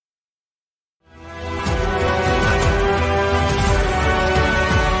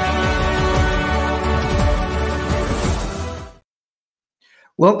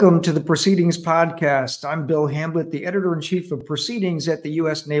Welcome to the Proceedings Podcast. I'm Bill Hamblet, the editor-in-chief of Proceedings at the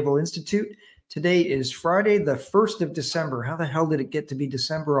U.S. Naval Institute. Today is Friday, the 1st of December. How the hell did it get to be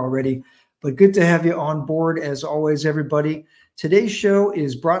December already? But good to have you on board, as always, everybody. Today's show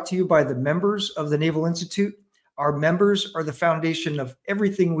is brought to you by the members of the Naval Institute. Our members are the foundation of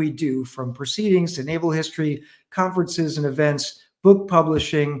everything we do, from proceedings to naval history, conferences and events, book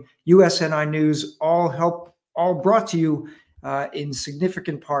publishing, USNI News, all brought to you in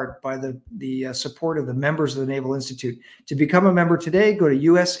significant part by the support of the members of the Naval Institute. To become a member today, go to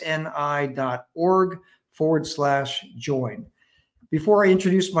usni.org/join. Before I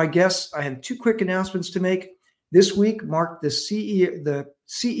introduce my guests, I have two quick announcements to make. This week marked the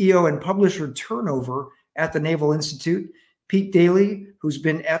CEO and publisher turnover at the Naval Institute. Pete Daly, who's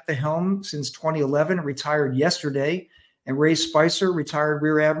been at the helm since 2011, retired yesterday. And Ray Spicer, retired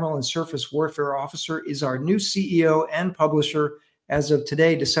Rear Admiral and Surface Warfare Officer, is our new CEO and publisher as of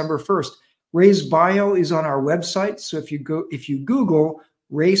today, December 1st. Ray's bio is on our website, so if you Google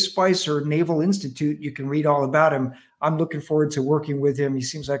Ray Spicer Naval Institute, you can read all about him. I'm looking forward to working with him. He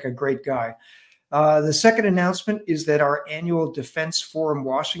seems like a great guy. The second announcement is that our annual Defense Forum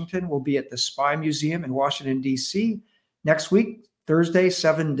Washington will be at the Spy Museum in Washington, D.C. next week. Thursday,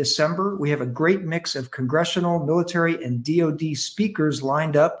 7 December, we have a great mix of congressional, military, and DoD speakers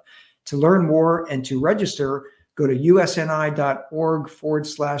lined up. To learn more and to register, go to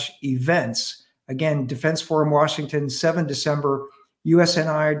usni.org/events. Again, Defense Forum Washington, 7 December,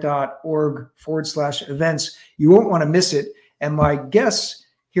 usni.org/events. You won't want to miss it. And my guests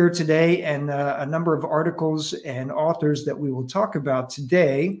here today and a number of articles and authors that we will talk about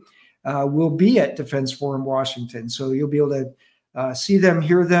today will be at Defense Forum Washington. So you'll be able to see them,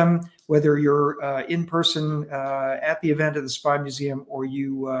 hear them, whether you're in person at the event at the Spy Museum or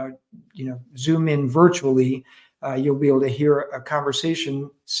you Zoom in virtually. You'll be able to hear a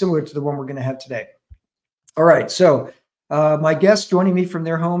conversation similar to the one we're going to have today. All right, so my guests joining me from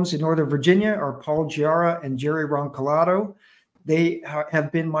their homes in Northern Virginia are Paul Giarra and Jerry Roncolato. They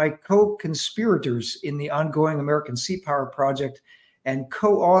have been my co-conspirators in the ongoing American Sea Power Project and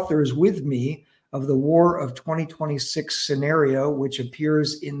co-authors with me of the War of 2026 scenario, which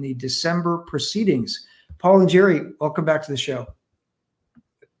appears in the December proceedings. Paul and Jerry, welcome back to the show.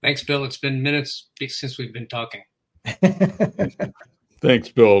 Thanks, Bill. It's been minutes since we've been talking. Thanks,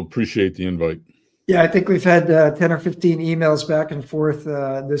 Bill. Appreciate the invite. Yeah, I think we've had 10 or 15 emails back and forth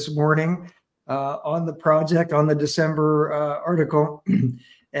this morning on the project, on the December article,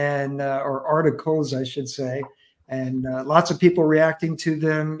 and or articles, I should say. And lots of people reacting to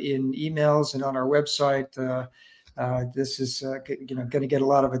them in emails and on our website. This is going to get a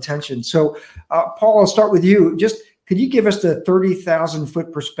lot of attention. So, Paul, I'll start with you. Just could you give us the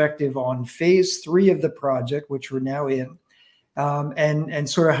 30,000-foot perspective on phase 3 of the project, which we're now in, and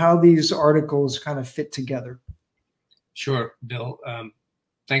sort of how these articles kind of fit together? Sure, Bill.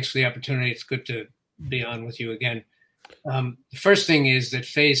 Thanks for the opportunity. It's good to be on with you again. The first thing is that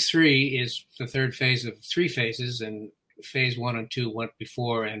phase 3 is the third phase of 3 phases, and phase 1 and 2 went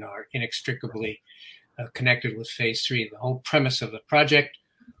before and are inextricably connected with phase 3. The whole premise of the project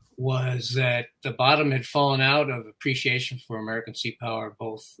was that the bottom had fallen out of appreciation for American sea power,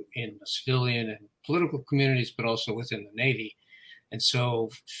 both in the civilian and political communities, but also within the Navy. And so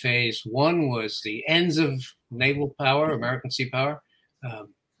phase 1 was the ends of naval power, American sea power.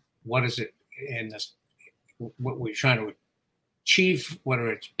 What is it in this? What we're trying to achieve, what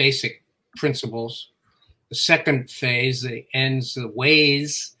are its basic principles. The second phase, the ends, the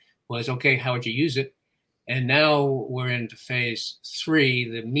ways, was, okay, how would you use it? And now we're into phase 3,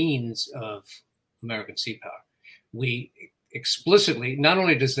 the means of American sea power. We explicitly, not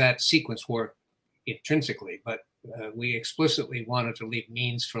only does that sequence work intrinsically, but we explicitly wanted to leave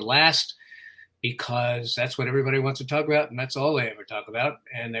means for last, because that's what everybody wants to talk about, and that's all they ever talk about.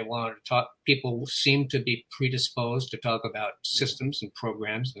 And they want to talk, people seem to be predisposed to talk about systems and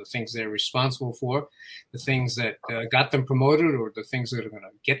programs, the things they're responsible for, the things that got them promoted, or the things that are going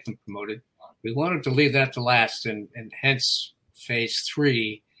to get them promoted. We wanted to leave that to last, and hence phase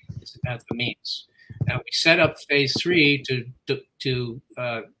 3 is about the means. Now, we set up phase 3 to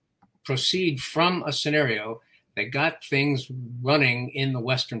proceed from a scenario that got things running in the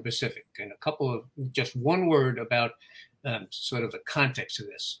Western Pacific. And just one word about sort of the context of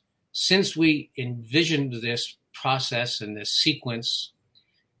this. Since we envisioned this process and this sequence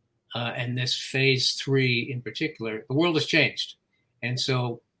and this phase 3 in particular, the world has changed. And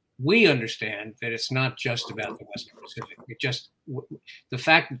so we understand that it's not just about the Western Pacific. The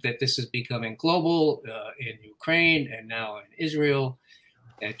fact that this is becoming global in Ukraine and now in Israel,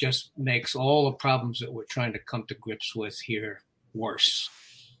 it just makes all the problems that we're trying to come to grips with here worse.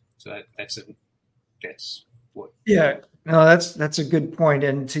 So that's what. Yeah, no, that's a good point.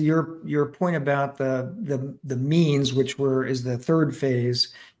 And to your point about the means, which is the third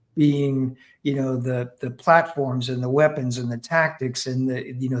phase, being the platforms and the weapons and the tactics and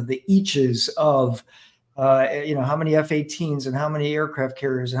the eaches of how many F-18s and how many aircraft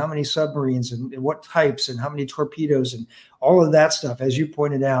carriers and how many submarines and what types and how many torpedoes and all of that stuff. As you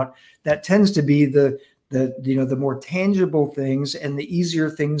pointed out, that tends to be the more tangible things and the easier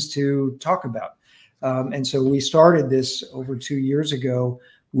things to talk about. And so we started this over 2 years ago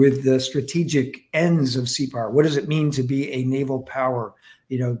with the strategic ends of sea power. What does it mean to be a naval power?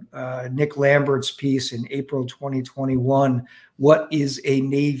 Nick Lambert's piece in April 2021, What is a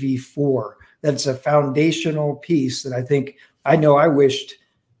Navy for? That's a foundational piece that I know I wished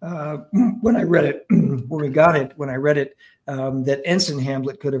when I read it, that Ensign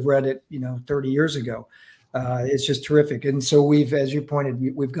Hamblet could have read it, 30 years ago. It's just terrific. And so we've, as you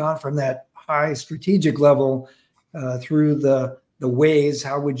pointed, we've gone from that high strategic level through the ways.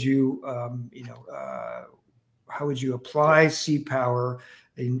 How would you apply sea power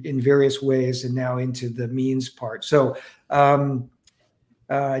in various ways, and now into the means part. So,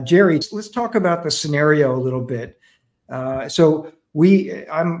 Jerry, let's talk about the scenario a little bit. So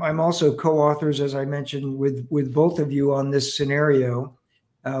I'm also co-authors, as I mentioned, with both of you on this scenario.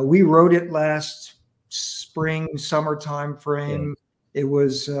 We wrote it last spring, summer time frame. It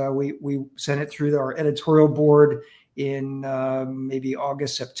was we sent it through our editorial board in maybe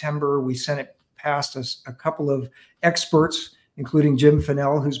August, September. We sent it past a couple of experts, including Jim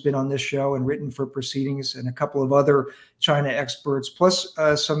Fennell, who's been on this show and written for Proceedings, and a couple of other China experts, plus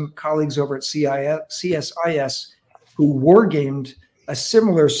some colleagues over at CSIS who wargamed a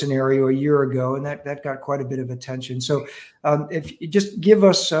similar scenario a year ago, and that got quite a bit of attention. So if you just give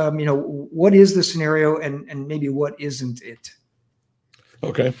us, what is the scenario and maybe what isn't it?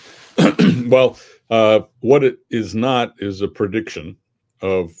 Okay. Well, what it is not is a prediction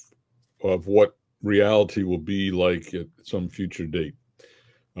of what reality will be like at some future date.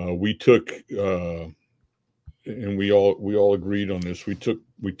 We took, and we all agreed on this. We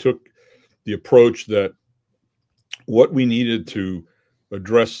took the approach that what we needed to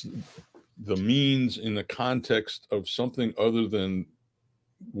address the means in the context of something other than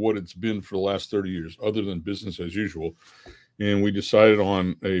what it's been for the last 30 years, other than business as usual. And we decided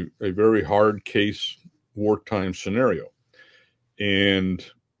on a very hard case wartime scenario. And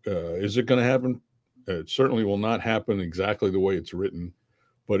is it going to happen? It certainly will not happen exactly the way it's written,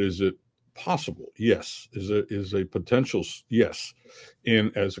 but is it possible? Yes. Is a potential? Yes.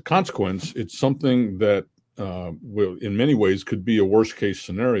 And as a consequence, it's something that will, in many ways, could be a worst case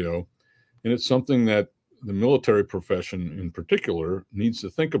scenario. And it's something that the military profession in particular needs to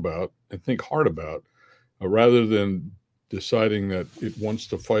think about and think hard about, rather than deciding that it wants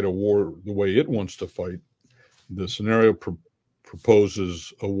to fight a war the way it wants to fight. The scenario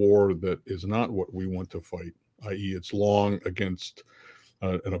proposes a war that is not what we want to fight, i.e. it's long against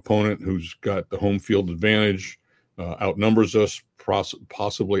an opponent who's got the home field advantage, outnumbers us,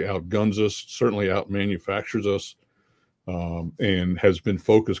 possibly outguns us, certainly outmanufactures us, and has been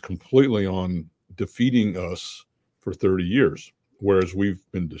focused completely on defeating us for 30 years, whereas we've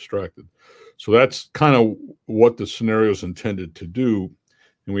been distracted. So that's kind of what the scenario is intended to do.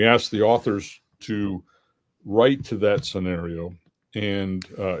 And we asked the authors to write to that scenario. And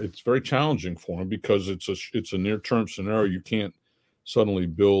it's very challenging for them because it's a near-term scenario. You can't suddenly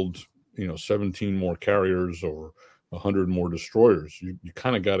build, 17 more carriers or 100 more destroyers. You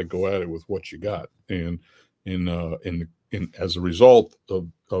kind of got to go at it with what you got. And as a result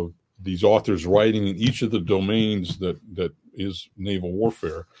of these authors writing in each of the domains that is naval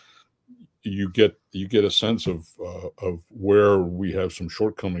warfare, you get a sense of where we have some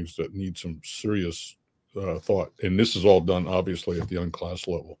shortcomings that need some serious thought. And this is all done obviously at the unclassed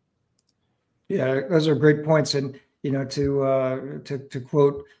level. Yeah, those are great points. And to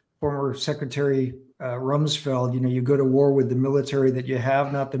quote former Secretary Rumsfeld, you go to war with the military that you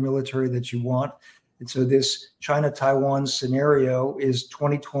have, not the military that you want. And so this China-Taiwan scenario is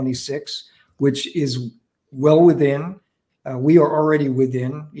 2026, which is well within. We are already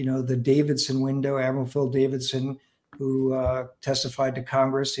within, the Davidson window. Admiral Phil Davidson, who testified to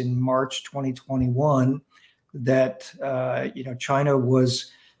Congress in March 2021, that China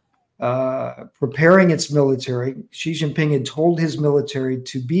was preparing its military. Xi Jinping had told his military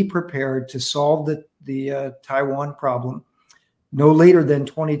to be prepared to solve the Taiwan problem no later than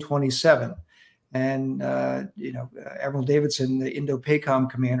 2027. And Admiral Davidson, the Indo-PACOM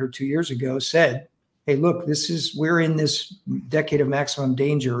commander 2 years ago, said hey, look, we're in this decade of maximum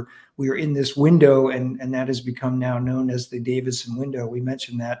danger. We are in this window, and that has become now known as the Davidson window. We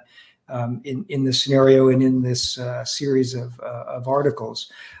mentioned that in the scenario and in this series of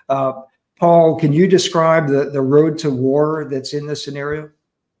articles. Paul, can you describe the road to war that's in this scenario?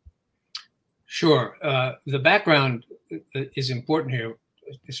 Sure. The background is important here,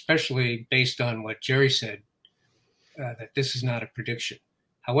 especially based on what Jerry said, that this is not a prediction.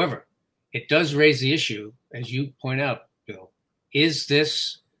 However, it does raise the issue, as you point out, Bill, is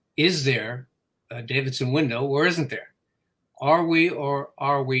there a Davidson window or isn't there? Are we or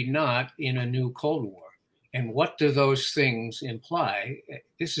are we not in a new Cold War? And what do those things imply?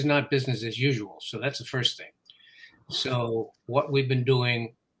 This is not business as usual. So that's the first thing. So what we've been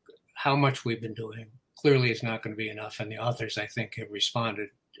doing, how much we've been doing, clearly is not going to be enough. And the authors, I think, have responded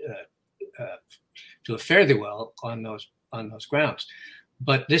to it fairly well on those grounds.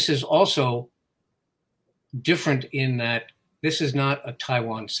 But this is also different in that this is not a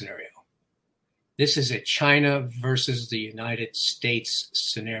Taiwan scenario. This is a China versus the United States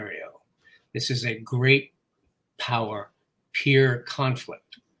scenario. This is a great power peer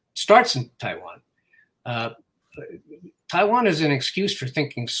conflict. It starts in Taiwan. Taiwan is an excuse for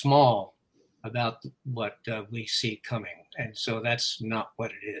thinking small about what we see coming. And so that's not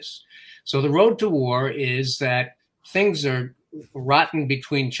what it is. So the road to war is that things are rotten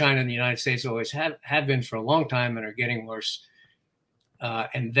between China and the United States, always have been for a long time, and are getting worse.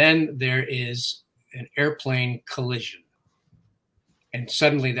 And then there is an airplane collision. And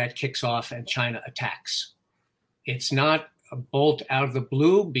suddenly that kicks off and China attacks. It's not a bolt out of the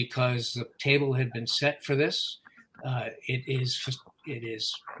blue because the table had been set for this. It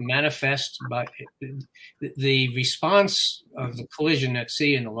is manifest, but the response of the collision at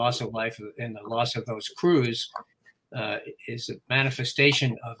sea and the loss of life and the loss of those crews is a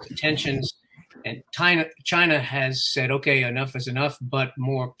manifestation of the tensions. And China has said, okay, enough is enough, but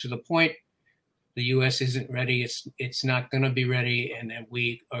more to the point, the U.S. isn't ready. It's not going to be ready, and then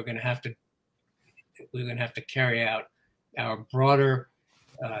we're going to have to carry out our broader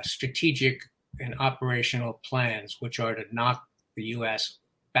strategic and operational plans, which are to knock the U.S.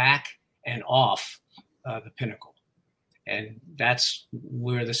 back and off the pinnacle. And that's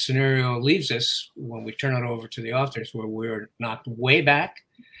where the scenario leaves us when we turn it over to the authors, where we're knocked way back.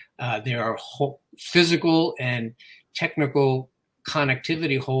 There are physical and technical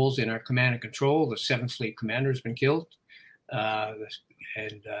connectivity holes in our command and control. The 7th Fleet commander has been killed. The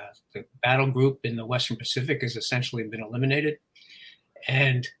battle group in the Western Pacific has essentially been eliminated.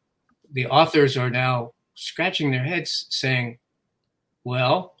 And the authors are now scratching their heads saying,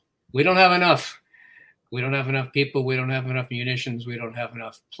 well, we don't have enough. We don't have enough people. We don't have enough munitions. We don't have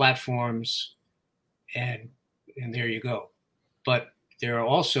enough platforms. And there you go. But there are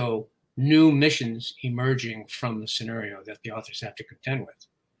also new missions emerging from the scenario that the authors have to contend with.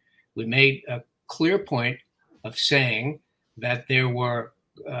 We made a clear point of saying that there were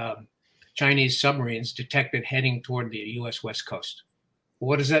Chinese submarines detected heading toward the U.S. West Coast.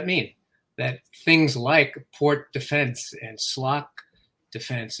 What does that mean? That things like port defense and SLOC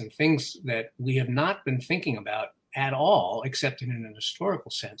defense and things that we have not been thinking about at all, except in an historical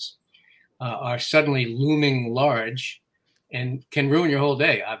sense, are suddenly looming large and can ruin your whole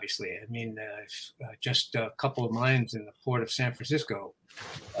day, obviously. I mean, just a couple of mines in the port of San Francisco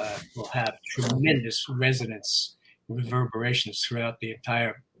will have tremendous resonance reverberations throughout the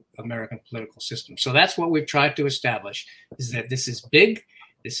entire American political system. So that's what we've tried to establish, is that this is big,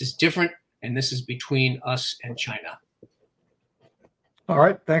 this is different, and this is between us and China. All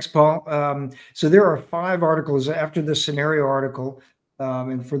right. Thanks, Paul. So there are 5 articles after the scenario article.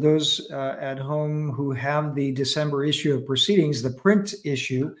 And for those at home who have the December issue of Proceedings, the print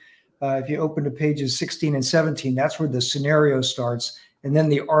issue, if you open to pages 16 and 17, that's where the scenario starts. And then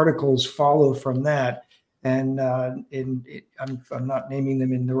the articles follow from that. And I'm not naming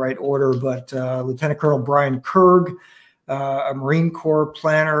them in the right order, but Lieutenant Colonel Brian Kerg, a Marine Corps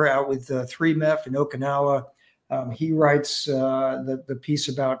planner out with 3MEF in Okinawa, he writes the piece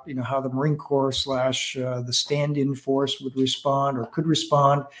about how the Marine Corps / the stand-in force would respond or could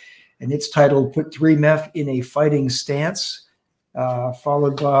respond, and it's titled "Put 3MEF in a Fighting Stance,"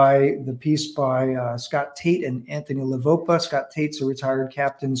 followed by the piece by Scott Tate and Anthony Lavopa. Scott Tate's a retired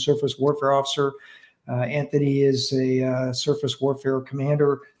captain, surface warfare officer. Anthony is a surface warfare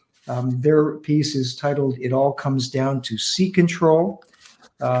commander. Their piece is titled "It All Comes Down to Sea Control."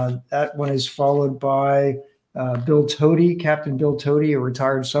 That one is followed by Bill Tody, Captain Bill Tody, a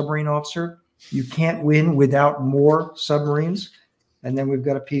retired submarine officer. You can't win without more submarines. And then we've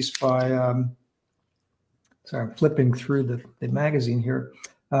got a piece by, sorry, I'm flipping through the magazine here.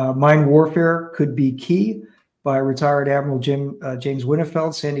 Mind Warfare Could Be Key by retired Admiral James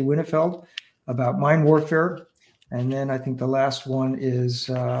Winnefeld, Sandy Winnefeld, about mind warfare. And then I think the last one is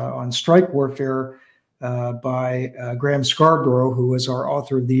on strike warfare by Graham Scarborough, who was our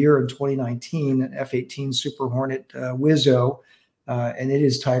author of the year in 2019, an F-18 Super Hornet Wizzo. And it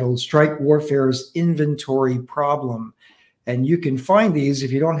is titled Strike Warfare's Inventory Problem. And you can find these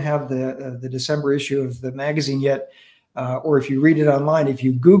if you don't have the December issue of the magazine yet, or if you read it online. If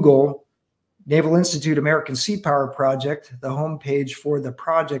you Google Naval Institute American Sea Power Project, the homepage for the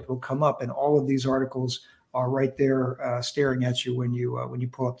project will come up, and all of these articles are right there staring at you when you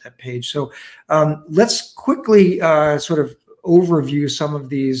pull up that page. So let's quickly sort of overview some of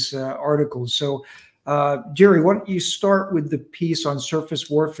these articles. So Jerry, why don't you start with the piece on surface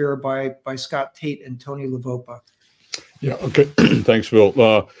warfare by Scott Tate and Tony Lavopa? Yeah, okay. Thanks,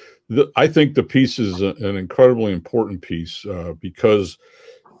 Bill. I think the piece is an incredibly important piece because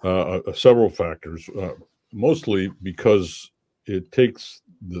of several factors, mostly because it takes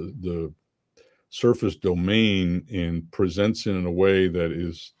the surface domain and presents it in a way that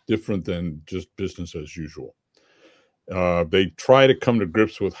is different than just business as usual. They try to come to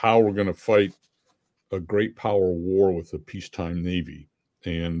grips with how we're going to fight a great power war with a peacetime Navy,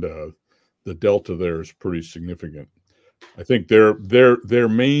 and the delta there is pretty significant. I think their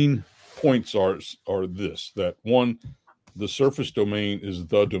main points are this: that one, the surface domain is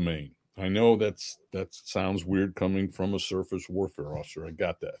the domain. I know that sounds weird coming from a surface warfare officer. I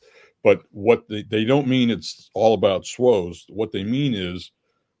got that. But what they don't mean it's all about SWOs. What they mean is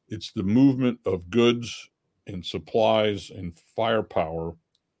it's the movement of goods and supplies and firepower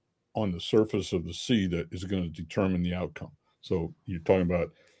on the surface of the sea that is going to determine the outcome. So you're talking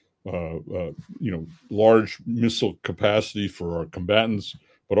about large missile capacity for our combatants,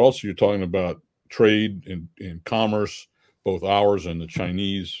 but also you're talking about trade and commerce, both ours and the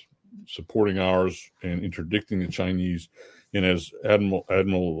Chinese, supporting ours and interdicting the Chinese. And as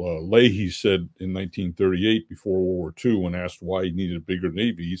Admiral Leahy said in 1938, before World War II, when asked why he needed a bigger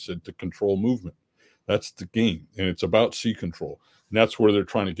Navy, he said to control movement. That's the game, and it's about sea control. And that's where they're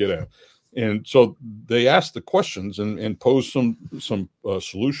trying to get at. And so they ask the questions and pose some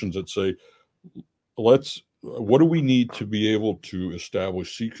solutions that say, what do we need to be able to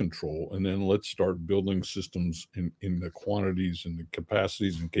establish sea control? And then let's start building systems in the quantities and the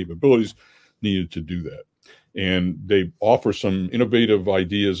capacities and capabilities needed to do that. And they offer some innovative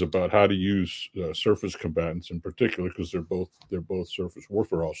ideas about how to use surface combatants in particular, because they're both surface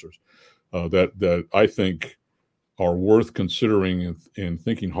warfare officers that I think are worth considering and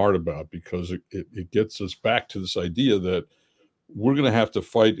thinking hard about, because it gets us back to this idea that we're going to have to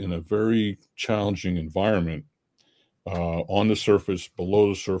fight in a very challenging environment on the surface, below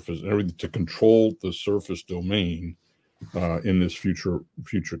the surface, and everything to control the surface domain in this future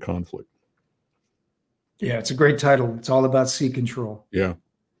conflict. Yeah, it's a great title. It's all about sea control. Yeah.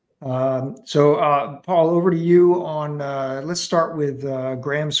 So, Paul, over to you on, let's start with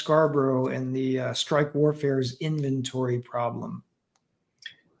Graham Scarborough and the strike warfare's inventory problem.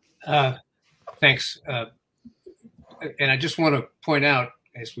 Thanks. And I just want to point out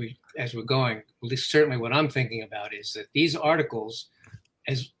as we're going, at least certainly what I'm thinking about is that these articles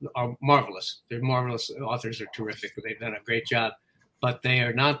are marvelous. They're marvelous. Authors are terrific. They've done a great job, but they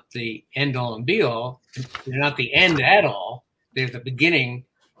are not the end all and be all. They're not the end at all. They're the beginning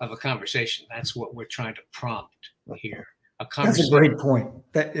of a conversation. That's what we're trying to prompt here. That's a great point.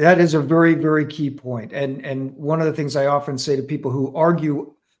 That is a very, very key point. And one of the things I often say to people who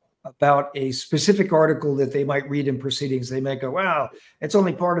argue about a specific article that they might read in proceedings, they might go, wow, it's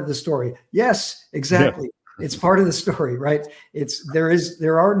only part of the story. Yes, exactly. Yeah. It's part of the story, right?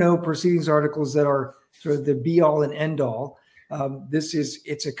 There are no proceedings articles that are sort of the be all and end all.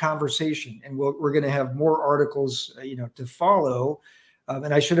 It's a conversation, and we're going to have more articles, to follow.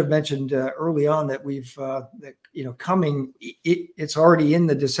 And I should have mentioned early on that coming, it's already in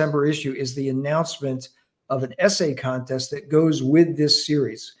the December issue, is the announcement of an essay contest that goes with this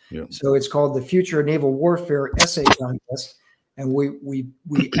series. Yeah. So it's called the Future of Naval Warfare Essay Contest. And we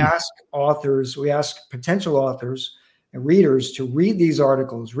ask authors, we ask potential authors and readers to read these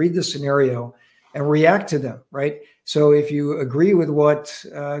articles, read the scenario, and react to them, right? So if you agree with what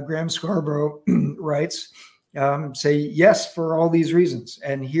Graham Scarborough writes, say yes for all these reasons,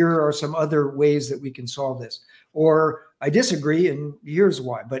 and here are some other ways that we can solve this. Or I disagree, and here's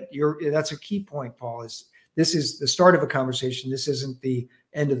why. But that's a key point, Paul. This is the start of a conversation. This isn't the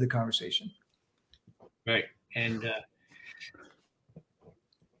end of the conversation. Right, and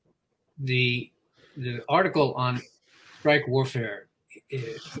the article on strike warfare,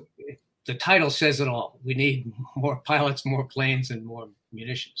 the the title says it all. We need more pilots, more planes, and more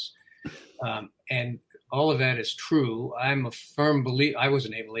munitions. And all of that is true. I'm a firm believer. I was a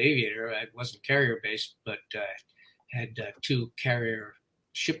naval aviator. I wasn't carrier-based, but had 2 carrier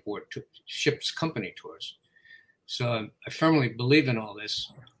ships company tours. So I firmly believe in all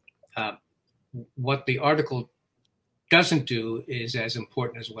this. What the article doesn't do is as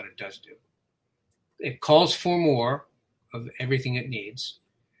important as what it does do. It calls for more of everything it needs,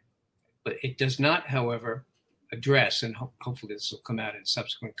 but it does not, however, address, and hopefully this will come out in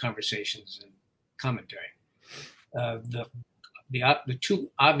subsequent conversations and commentary, the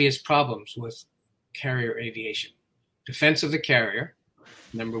 2 obvious problems with carrier aviation: defense of the carrier,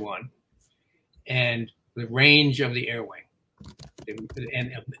 number 1, and the range of the air wing,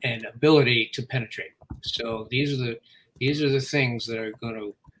 and ability to penetrate. So these are the things that are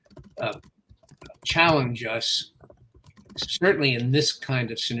going to challenge us, certainly in this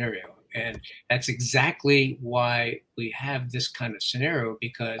kind of scenario. And that's exactly why we have this kind of scenario,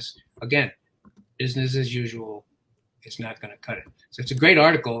 because, again, business as usual is not going to cut it. So it's a great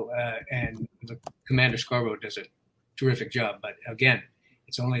article, and the Commander Scarborough does a terrific job. But again,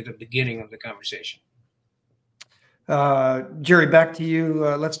 it's only the beginning of the conversation. Jerry, back to you.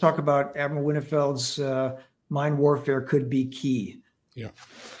 Let's talk about Admiral Winnefeld's mine warfare could be key. Yeah.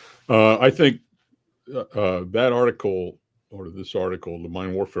 I think that article, or this article, the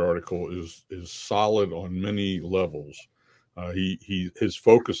mine warfare article, is solid on many levels. His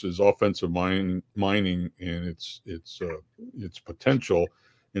focus is offensive mining and its potential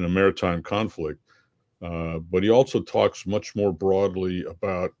in a maritime conflict. But he also talks much more broadly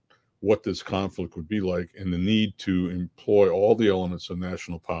about what this conflict would be like and the need to employ all the elements of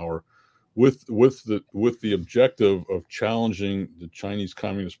national power with the objective of challenging the Chinese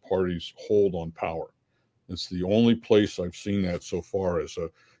Communist Party's hold on power. It's the only place I've seen that so far as a,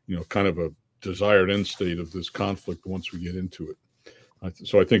 kind of a desired end state of this conflict once we get into it.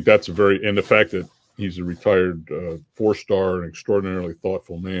 So I think that's and the fact that he's a retired 4-star and extraordinarily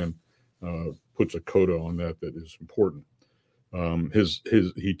thoughtful man puts a coda on that is important.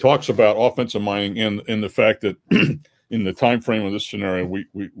 He talks about offensive mining and the fact that in the time frame of this scenario,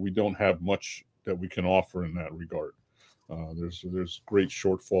 we don't have much that we can offer in that regard. There's great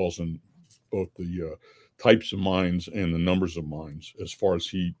shortfalls in both the types of mines and the numbers of mines as far as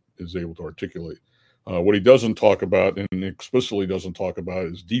he is able to articulate. What he doesn't talk about, and explicitly doesn't talk about,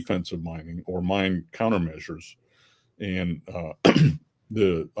 is defensive mining or mine countermeasures. And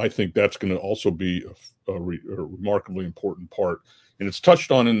I think that's going to also be a remarkably important part. And it's touched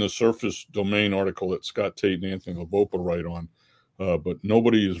on in the surface domain article that Scott Tate and Anthony LaVopa write on, but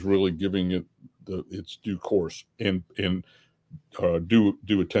nobody is really giving it its due course and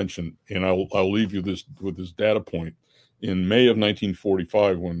due attention. And I'll leave you with this data point. In May of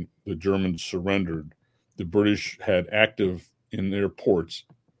 1945, when the Germans surrendered, the British had active in their ports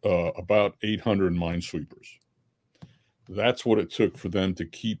about 800 minesweepers. That's what it took for them to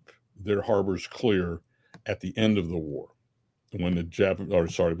keep their harbors clear at the end of the war, when the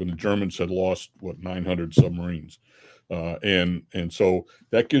Germans had lost 900 submarines, and so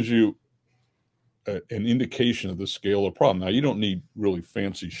that gives you an indication of the scale of the problem. Now, you don't need really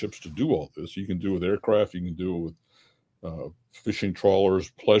fancy ships to do all this. You can do it with aircraft. You can do it with fishing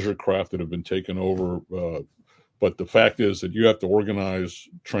trawlers, pleasure craft that have been taken over. But the fact is that you have to organize,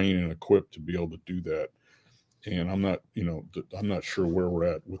 train, and equip to be able to do that. And I'm not sure where we're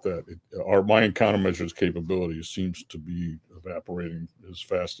at with that. Our mine countermeasures capability seems to be evaporating as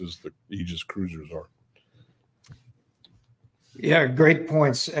fast as the Aegis cruisers are. Yeah, great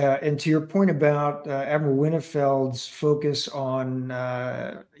points. And to your point about Admiral Winnefeld's focus on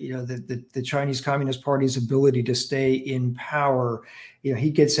the Chinese Communist Party's ability to stay in power,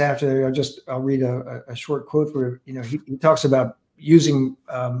 he gets after. I'll read a short quote where he talks about using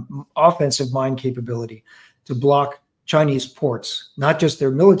offensive mine capability to block Chinese ports, not just their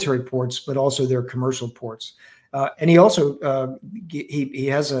military ports, but also their commercial ports. And he also he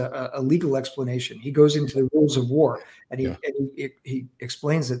has a legal explanation. He goes into the rules of war, and he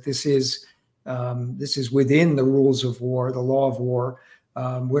explains that this is within the rules of war, the law of war.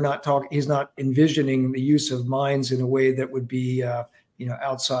 He's not envisioning the use of mines in a way that would be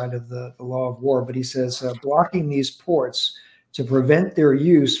outside of the law of war. But he says blocking these ports to prevent their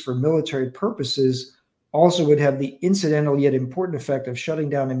use for military purposes also would have the incidental yet important effect of shutting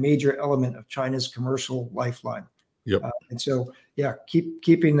down a major element of China's commercial lifeline. Yep. And so,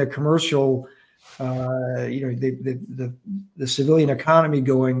 keeping the commercial, the civilian economy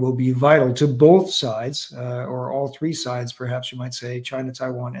going will be vital to both sides, or all three sides, perhaps you might say, China,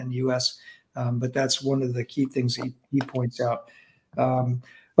 Taiwan, and the U.S. But that's one of the key things he points out.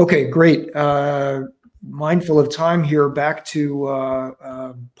 Okay, great. Mindful of time here, back to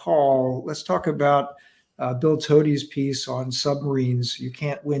Paul. Let's talk about Bill Tode's piece on submarines. You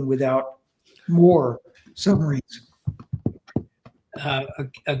can't win without more submarines.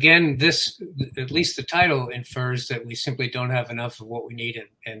 Again, this, at least the title, infers that we simply don't have enough of what we need.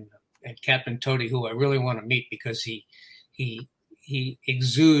 And Captain Tode, who I really want to meet because he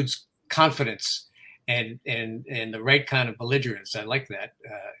exudes confidence and the right kind of belligerence. I like that,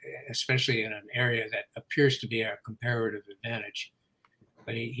 especially in an area that appears to be our comparative advantage.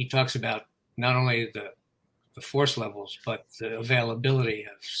 But he talks about not only the force levels, but the availability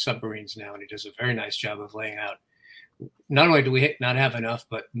of submarines now, and he does a very nice job of laying out. Not only do we not have enough,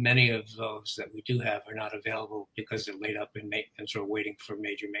 but many of those that we do have are not available because they're laid up in maintenance or waiting for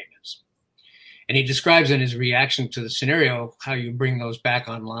major maintenance. And he describes in his reaction to the scenario how you bring those back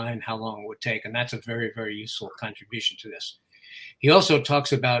online, how long it would take. And that's a very, very useful contribution to this. He also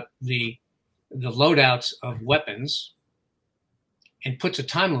talks about the loadouts of weapons and puts a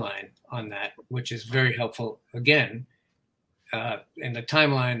timeline on that, which is very helpful again. And the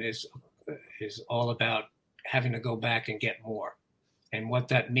timeline is all about having to go back and get more and what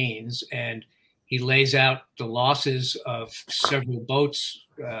that means. And he lays out the losses of several boats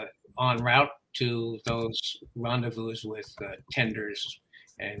en route to those rendezvous with tenders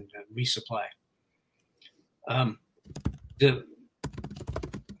and resupply.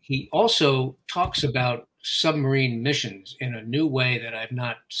 He also talks about submarine missions in a new way that I've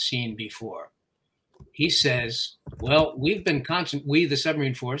not seen before. He says, well, we, the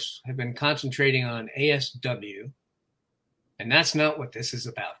submarine force, have been concentrating on ASW, and that's not what this is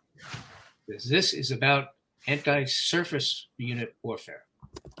about. This is about anti-surface unit warfare,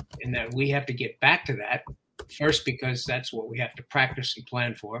 and that we have to get back to that, first, because that's what we have to practice and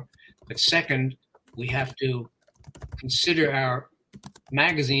plan for. But second, we have to consider our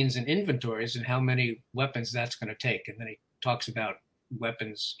magazines and inventories and how many weapons that's going to take. And then he talks about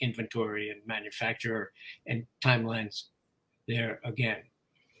weapons inventory and manufacturer and timelines there again.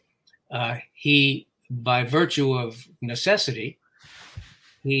 He, by virtue of necessity,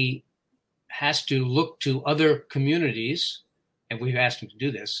 he has to look to other communities, and we've asked him to do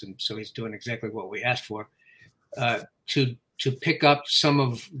this, and so he's doing exactly what we asked for, to pick up some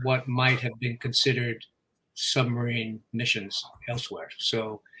of what might have been considered submarine missions elsewhere.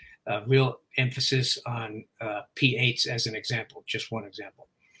 So real emphasis on P8s as an example, just one example,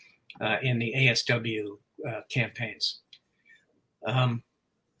 in the ASW campaigns.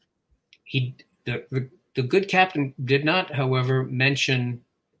 The good captain did not, however, mention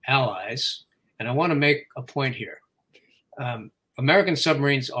allies, and I want to make a point here. American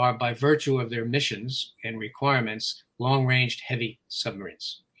submarines are, by virtue of their missions and requirements, long-range heavy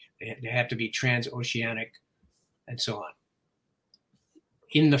submarines. They have to be transoceanic and so on.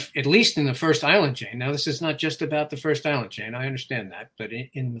 At least in the first island chain. Now, this is not just about the first island chain. I understand that. But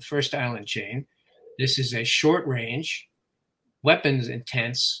in the first island chain, this is a short-range,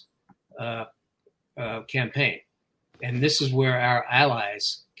 weapons-intense campaign. And this is where our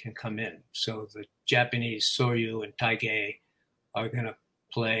allies can come in. So the Japanese Soryu and Taige are going to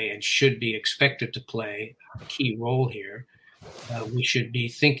play and should be expected to play a key role here. We should be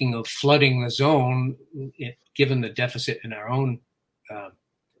thinking of flooding the zone, given the deficit in our own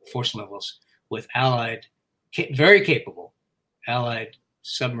force levels, with allied, very capable allied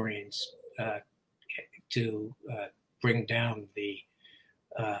submarines to bring down the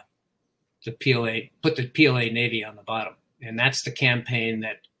PLA, put the PLA Navy on the bottom. And that's the campaign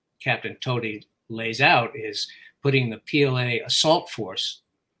that Captain Tode lays out, is putting the PLA assault force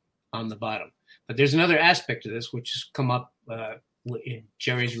on the bottom. But there's another aspect to this, which has come up in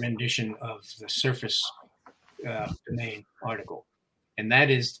Jerry's rendition of the surface domain article, and that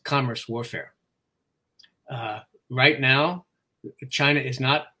is commerce warfare. Right now, China is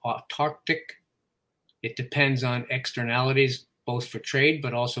not autarkic. It depends on externalities, both for trade,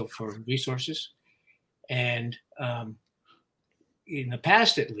 but also for resources. And in the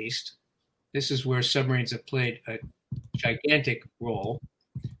past, at least, this is where submarines have played a gigantic role.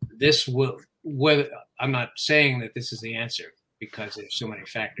 This will, whether, I'm not saying that this is the answer because there's so many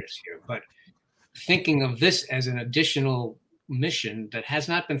factors here, but thinking of this as an additional mission that has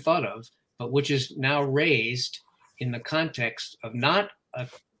not been thought of, but which is now raised in the context of not a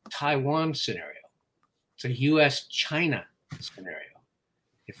Taiwan scenario, it's a US-China scenario.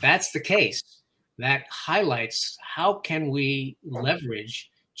 If that's the case, that highlights how can we leverage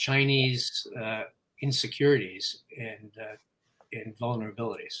Chinese insecurities and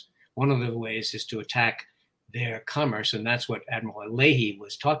vulnerabilities. One of the ways is to attack their commerce, and that's what Admiral Leahy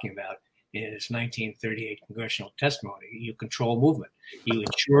was talking about, in its 1938 congressional testimony. You control movement, you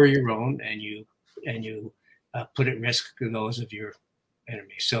ensure your own, and you put at risk those of your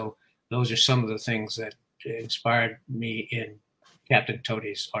enemy. So those are some of the things that inspired me in Captain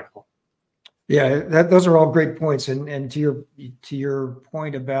Toadi's article. Yeah, those are all great points. And to your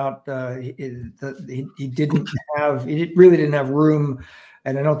point about he really didn't have room,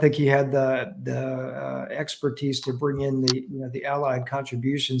 and I don't think he had the expertise to bring in the Allied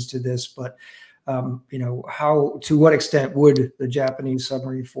contributions to this. But to what extent would the Japanese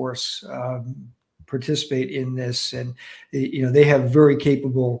submarine force participate in this? And they have very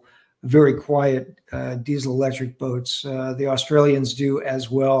capable, very quiet diesel electric boats. The Australians do as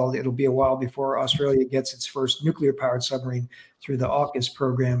well. It'll be a while before Australia gets its first nuclear powered submarine through the AUKUS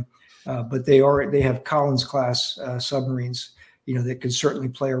program, but they have Collins class submarines, that can certainly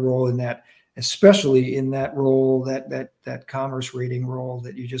play a role in that, especially in that role, that commerce rating role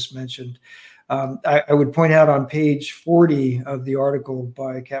that you just mentioned. I would point out on page 40 of the article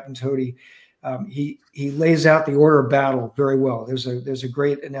by Captain Toady, he lays out the order of battle very well. There's a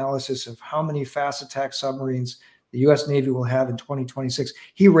great analysis of how many fast attack submarines the U.S. Navy will have in 2026.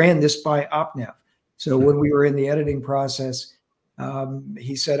 He ran this by OPNAV. So when we were in the editing process,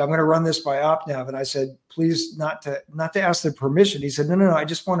 he said, "I'm going to run this by OPNAV," and I said, "Please, not to ask their permission." He said, "No, I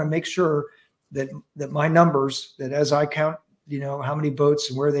just want to make sure that my numbers, that as I count, how many boats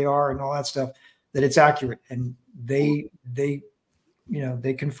and where they are and all that stuff, that it's accurate." And they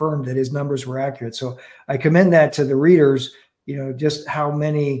confirmed that his numbers were accurate. So I commend that to the readers, just how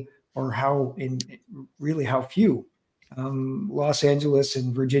many or how few Los Angeles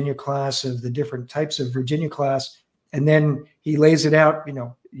and Virginia class, of the different types of Virginia class. And then he lays it out,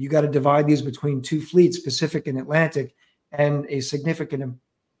 you got to divide these between two fleets, Pacific and Atlantic, and a significant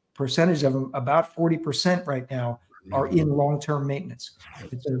percentage of them, about 40% right now, are in long-term maintenance.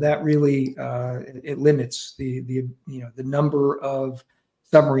 And so that really it limits the number of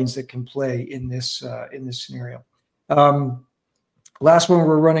submarines that can play in this scenario. Last one,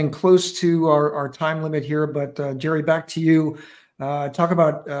 we're running close to our time limit here, but Jerry, back to you. Talk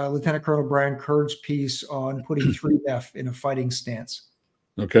about Lieutenant Colonel Brian Kerg's piece on putting 3F in a fighting stance.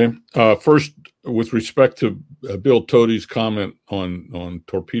 Okay. First, with respect to Bill Toady's comment on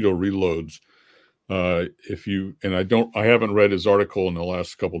torpedo reloads, I haven't read his article in the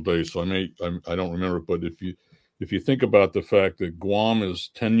last couple of days, so I don't remember. But if you think about the fact that Guam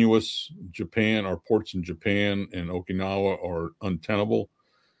is tenuous, our ports in Japan and Okinawa are untenable,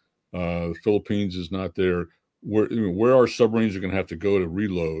 the Philippines is not there. Where our submarines are going to have to go to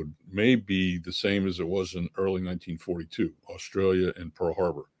reload may be the same as it was in early 1942, Australia and Pearl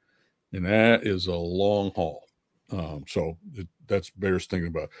Harbor, and that is a long haul. That's bears thinking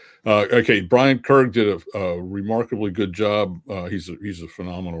about. Okay, Brian Kerg did a remarkably good job. He's a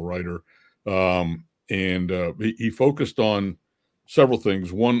phenomenal writer, and he focused on several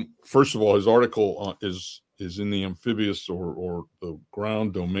things. One, first of all, his article is in the amphibious or the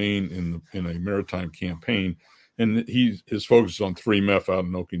ground domain in a maritime campaign, and his focus is on 3MEF out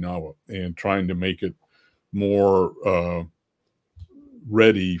in Okinawa and trying to make it more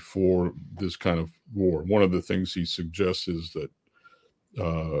ready for this kind of war. One of the things he suggests is that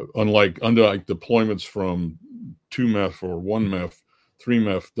unlike deployments from 2MEF or 1MEF,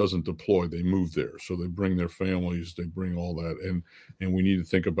 3MEF doesn't deploy; they move there. So they bring their families, they bring all that, and we need to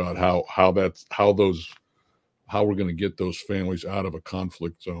think about how we're going to get those families out of a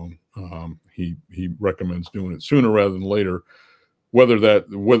conflict zone. He recommends doing it sooner rather than later.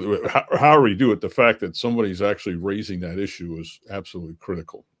 However you do it, the fact that somebody's actually raising that issue is absolutely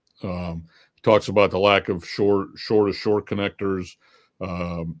critical. Talks about the lack of shore-to-shore connectors,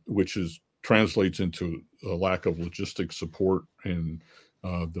 which translates into a lack of logistic support, and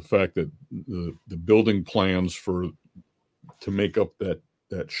the fact that the building plans to make up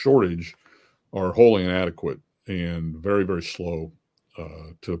that shortage are wholly inadequate and very, very slow,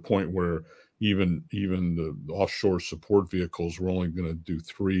 to the point where even the offshore support vehicles were only going to do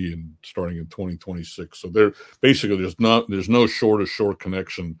 3 and starting in 2026. So there's no shore-to-shore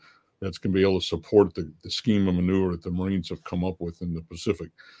connection that's going to be able to support the scheme of maneuver that the Marines have come up with in the Pacific.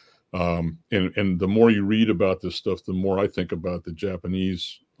 And the more you read about this stuff, the more I think about the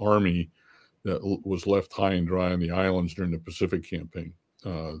Japanese Army that was left high and dry on the islands during the Pacific campaign.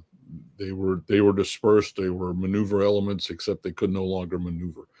 They were dispersed. They were maneuver elements, except they could no longer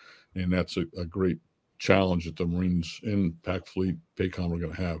maneuver. And that's a great challenge that the Marines in PAC Fleet, PACOM are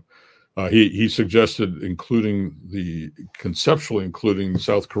going to have. He suggested conceptually including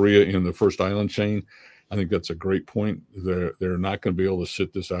South Korea in the first island chain. I think that's a great point. They're not going to be able to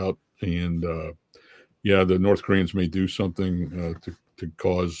sit this out. And the North Koreans may do something to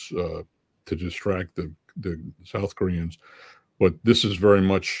cause to distract the South Koreans. But this is very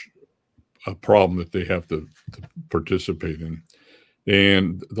much a problem that they have to participate in.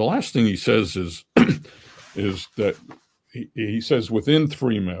 And the last thing he says is is that he says within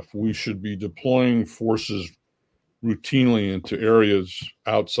 3MEF, we should be deploying forces routinely into areas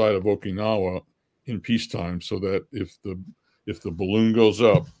outside of Okinawa in peacetime, so that if the balloon goes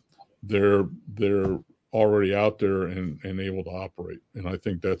up, they're already out there and able to operate. And I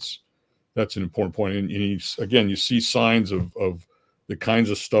think that's an important point. And again, you see signs of the kinds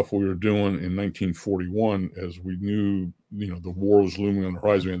of stuff we were doing in 1941, as we knew, the war was looming on the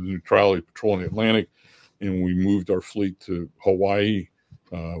horizon. We had the neutrality patrol in the Atlantic, and we moved our fleet to Hawaii,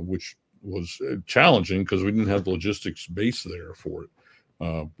 which was challenging because we didn't have the logistics base there for it.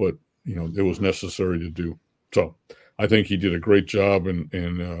 But it was necessary to do. So I think he did a great job, and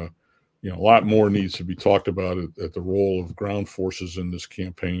a lot more needs to be talked about at the role of ground forces in this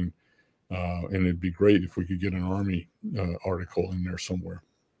campaign. And it'd be great if we could get an Army article in there somewhere.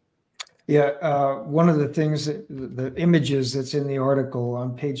 Yeah, one of the things, the images that's in the article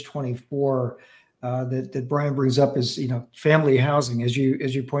on page 24 that Brian brings up is, family housing. As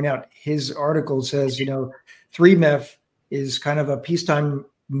you point out, his article says, 3MEF is kind of a peacetime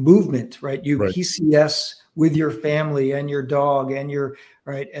movement, right? You right. PCS with your family and your dog and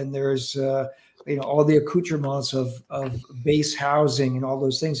and there's all the accoutrements of base housing and all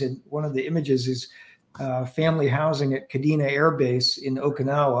those things. And one of the images is family housing at Kadena Air Base in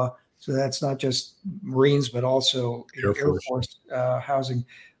Okinawa. So that's not just Marines, but also Air Force housing,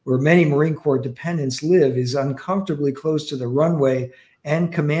 where many Marine Corps dependents live, is uncomfortably close to the runway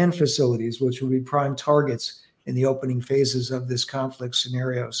and command facilities, which will be prime targets in the opening phases of this conflict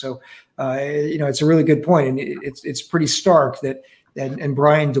scenario. So, it's a really good point. And it's pretty stark that, and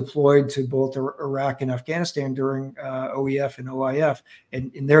Brian deployed to both Iraq and Afghanistan during OEF and OIF.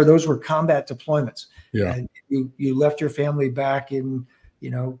 And those were combat deployments. Yeah. And you left your family back in,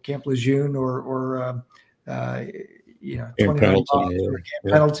 Camp Lejeune or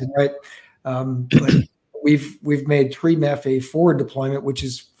Pendleton, right? But we've made 3MEF a forward deployment, which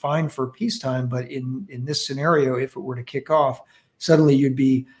is fine for peacetime. But in this scenario, if it were to kick off, suddenly you'd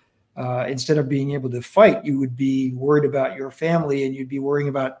be, instead of being able to fight, you would be worried about your family, and you'd be worrying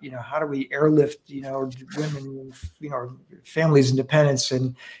about, how do we airlift, women, families and dependents,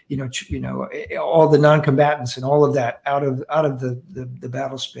 and all the non-combatants and all of that out of the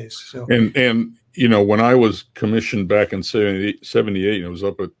battle space. So and when I was commissioned back in 78, and I was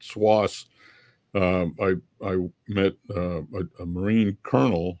up at SWAS, I met a Marine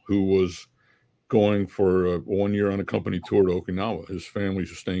colonel who was going for a 1 year unaccompanied tour to Okinawa. His families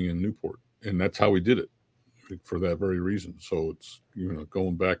are staying in Newport, and that's how we did it, for that very reason. So it's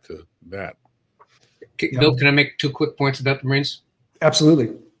going back to that. Bill, can I make 2 quick points about the Marines?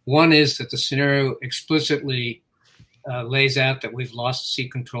 Absolutely. One is that the scenario explicitly lays out that we've lost sea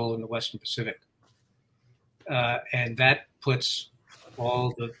control in the Western Pacific, and that puts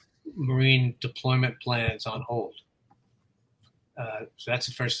all the Marine deployment plans on hold. So that's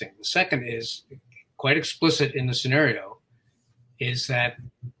the first thing. The second is quite explicit in the scenario, is that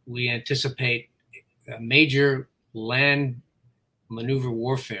we anticipate a major land maneuver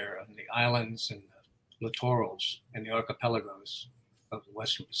warfare on the islands and the littorals and the archipelagos of the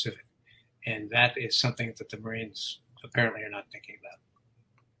Western Pacific. And that is something that the Marines apparently are not thinking about.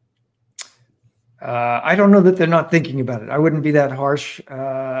 I don't know that they're not thinking about it. I wouldn't be that harsh.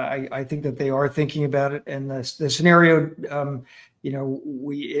 I think that they are thinking about it. And the scenario,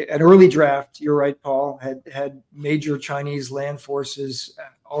 we at early draft, you're right, Paul, had major Chinese land forces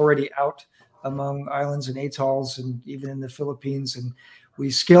already out among islands and atolls, and even in the Philippines. And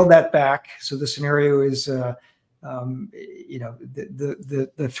we scaled that back. So the scenario is, the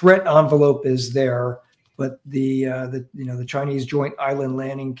threat envelope is there. But the Chinese Joint Island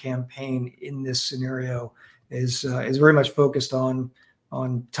Landing Campaign in this scenario is very much focused on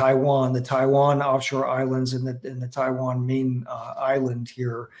Taiwan, the Taiwan offshore islands, and the Taiwan main island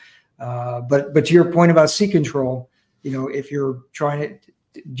here. But to your point about sea control, if you're trying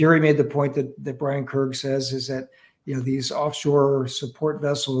to, Jerry made the point that Brian Kirk says is that these offshore support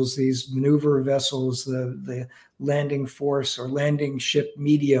vessels, these maneuver vessels, the landing force or landing ship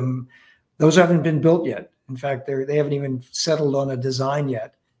medium, those haven't been built yet. In fact, they haven't even settled on a design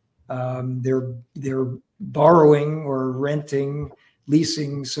yet. They're borrowing or renting,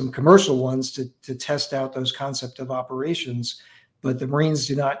 leasing some commercial ones to test out those concept of operations. But the Marines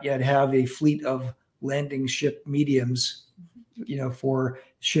do not yet have a fleet of landing ship mediums, for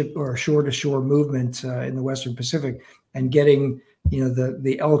ship or shore-to-shore movement in the Western Pacific, and getting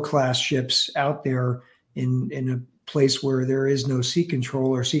the L-class ships out there in a place where there is no sea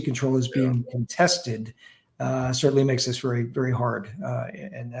control or sea control is being contested certainly makes this very, very hard.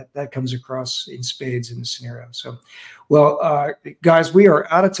 And that comes across in spades in the scenario. So, well, guys, we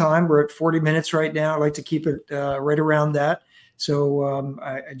are out of time. We're at 40 minutes right now. I'd like to keep it right around that. So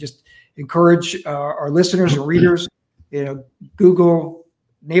I just encourage our listeners and readers, Google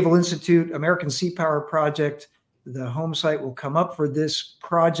Naval Institute, American Sea Power Project. The home site will come up for this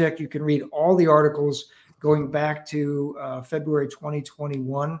project. You can read all the articles going back to February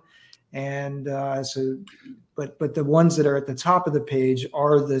 2021. And but the ones that are at the top of the page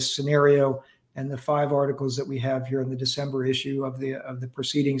are the scenario and the 5 articles that we have here in the December issue of the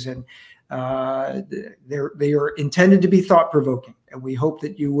proceedings. And they are intended to be thought-provoking. And we hope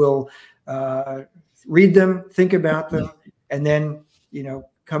that you will read them, think about them, and then,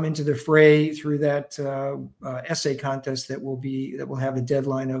 come into the fray through that essay contest that will have a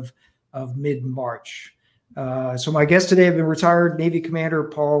deadline of mid-March. So my guests today have been retired Navy Commander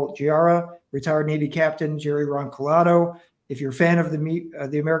Paul Giarra, retired Navy Captain Jerry Roncolato. If you're a fan of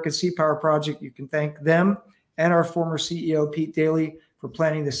the American Sea Power Project, you can thank them and our former CEO, Pete Daly, for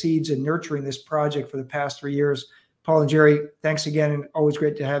planting the seeds and nurturing this project for the past 3 years. Paul and Jerry, thanks again, and always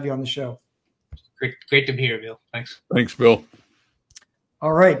great to have you on the show. Great to be here, Bill. Thanks. Thanks, Bill.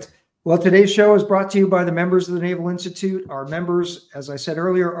 All right. Well, today's show is brought to you by the members of the Naval Institute. Our members, as I said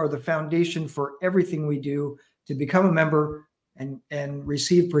earlier, are the foundation for everything we do. To become a member and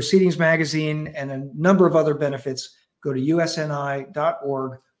receive Proceedings Magazine and a number of other benefits, go to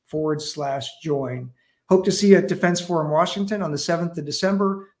usni.org/join. Hope to see you at Defense Forum Washington on the 7th of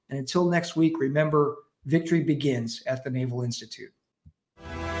December. And until next week, remember, victory begins at the Naval Institute.